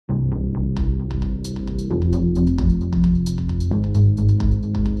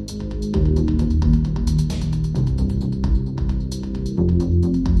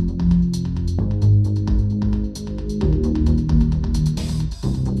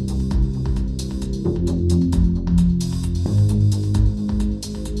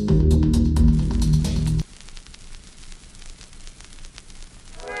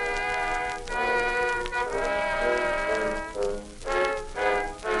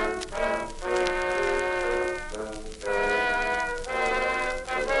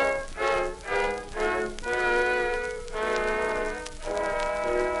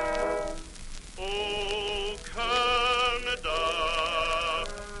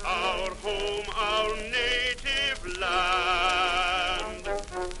home, our native land.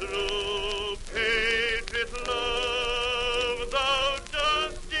 Through patriot love, thou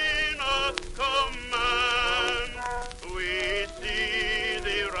dost in us command. We see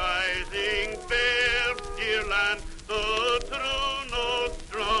thee rising fair, dear land, the true, no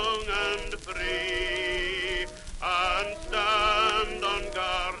strong and free, and stand on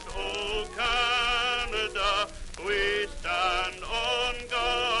guard, O Canada, we stand on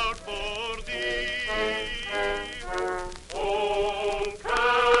guard for thee. O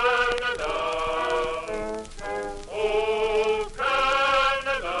Canada, O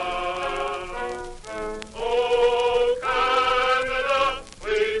Canada, O Canada,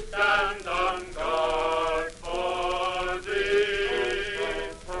 we stand on guard for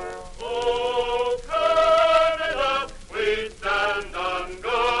thee. O Canada, we stand on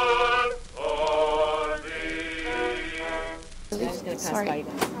guard for thee. Sorry,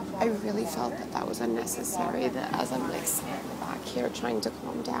 I really felt that that was unnecessary, that as I'm like sitting back here trying to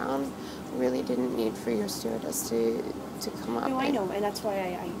calm down, really didn't need for your stewardess to come up. No, I know, and that's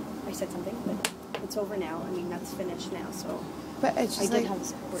why I said something, but it's over now. I mean, that's finished now, so. But it's just I did like, have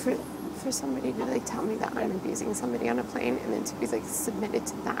support. for somebody to like tell me that I'm abusing somebody on a plane and then to be like submitted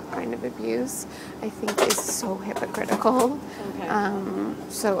to that kind of abuse, I think is so hypocritical. Okay.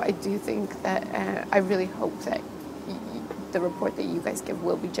 So I do think that, I really hope that the report that you guys give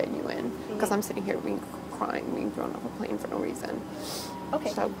will be genuine, because I'm sitting here crying, being thrown off a plane for no reason.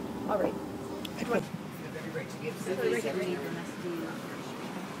 Okay. So, all right.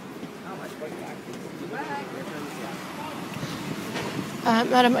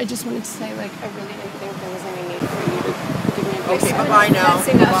 Madam, I just wanted to say, like, I really didn't think there was any need for you to give me advice. Okay, bye-bye now.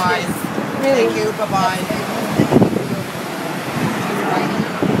 Bye-bye. Really? Thank you, bye-bye.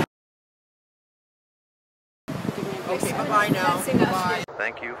 Okay, bye-bye now. Bye-bye.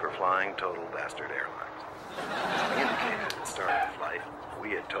 Thank you for flying Total Bastard Airlines. As we indicated at the start of the flight,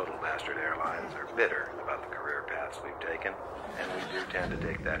 we at Total Bastard Airlines are bitter about the career paths we've taken, and we do tend to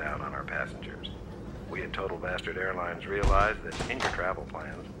take that out on our passengers. We at Total Bastard Airlines realize that in your travel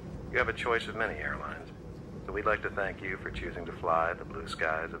plans, you have a choice of many airlines. So we'd like to thank you for choosing to fly the blue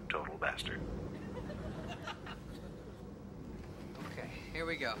skies of Total Bastard. Okay, here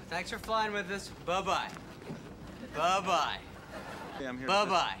we go. Thanks for flying with us. Bye-bye. Bye-bye.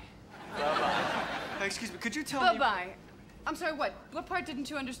 Bye-bye. Bye-bye. Excuse me, could you tell me... Buh-Bye. I'm sorry, what? What part didn't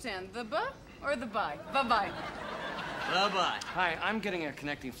you understand? The buh or the bye? Buh-Bye. Bye-bye. Hi, I'm getting a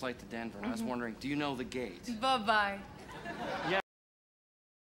connecting flight to Denver, and I was wondering, do you know the gate? Buh-Bye. Yeah.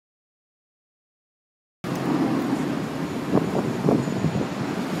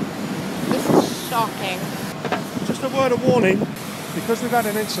 This is shocking. Just a word of warning, because we've had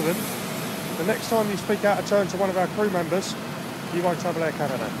an incident, the next time you speak out of turn to one of our crew members, you won't travel Air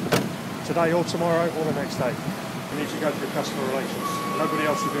Canada. Today or tomorrow or the next day. You need to go through customer relations. Nobody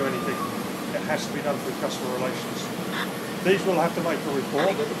else will do anything. It has to be done through customer relations. These will have to make a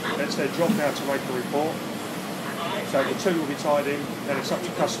report. It's their job now to make a report. So the two will be tied in, then it's up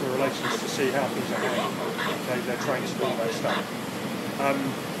to customer relations to see how things are handled. Okay, they're trained to do all that stuff.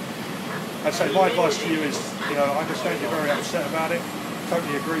 I'd say my advice to you is, I understand you're very upset about it.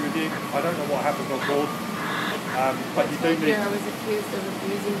 Totally agree with you. I don't know what happened on board, but you do need. I was accused of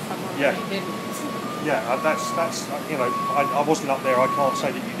abusing someone Yeah. when I didn't. Yeah, that's I wasn't up there. I can't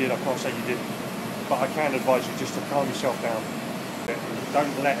say that you did. I can't say you didn't. But I can advise you just to calm yourself down.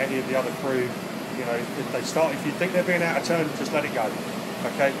 Don't let any of the other crew. If you think they're being out of turn, just let it go.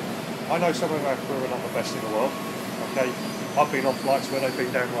 Okay. I know some of our crew are not the best in the world. Okay. I've been on flights where they've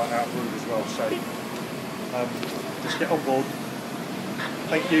been downright out rude as well. So just get on board.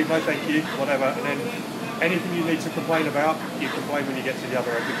 Thank you, no thank you, whatever, and then anything you need to complain about, you complain when you get to the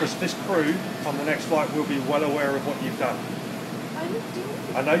other end, because this crew on the next flight will be well aware of what you've done.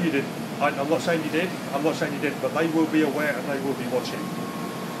 I know you did. I'm not saying you did, I'm not saying you didn't, but they will be aware and they will be watching.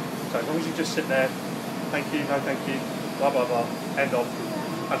 So as long as you just sit there, thank you, no thank you, blah blah blah, end of,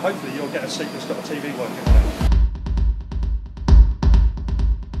 and hopefully you'll get a seat that's got a TV working on it.